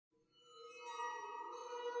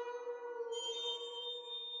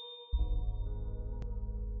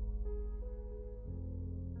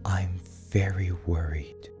very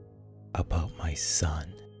worried about my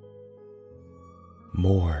son.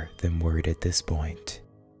 More than worried at this point.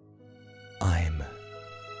 I'm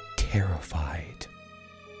terrified.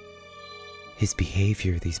 His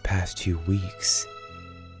behavior these past few weeks,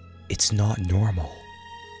 it's not normal,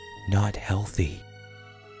 not healthy.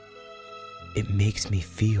 It makes me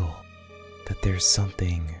feel that there's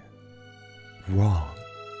something wrong.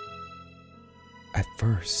 At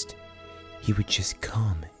first, he would just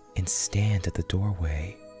come and stand at the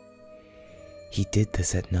doorway. He did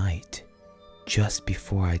this at night, just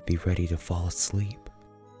before I'd be ready to fall asleep.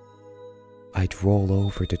 I'd roll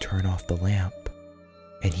over to turn off the lamp,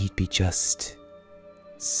 and he'd be just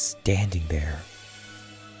standing there,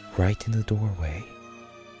 right in the doorway.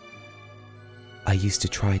 I used to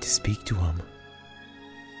try to speak to him,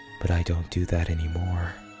 but I don't do that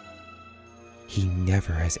anymore. He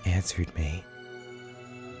never has answered me.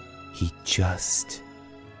 He just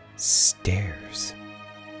stares.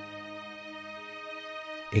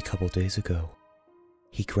 A couple days ago,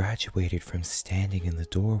 he graduated from standing in the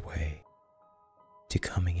doorway to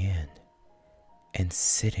coming in and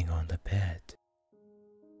sitting on the bed.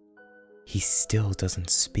 He still doesn't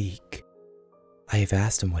speak. I have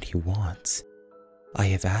asked him what he wants. I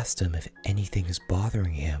have asked him if anything is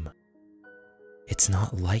bothering him. It's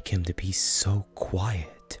not like him to be so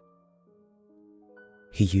quiet.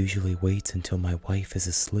 He usually waits until my wife is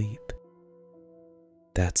asleep.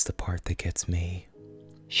 That's the part that gets me.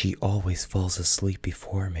 She always falls asleep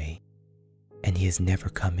before me, and he has never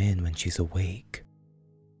come in when she's awake.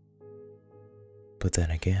 But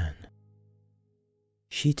then again,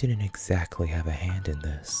 she didn't exactly have a hand in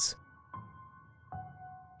this.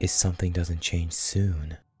 If something doesn't change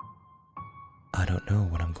soon, I don't know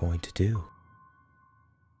what I'm going to do.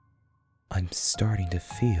 I'm starting to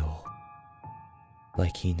feel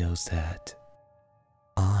like he knows that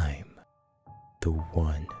I'm the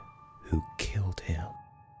one who killed him.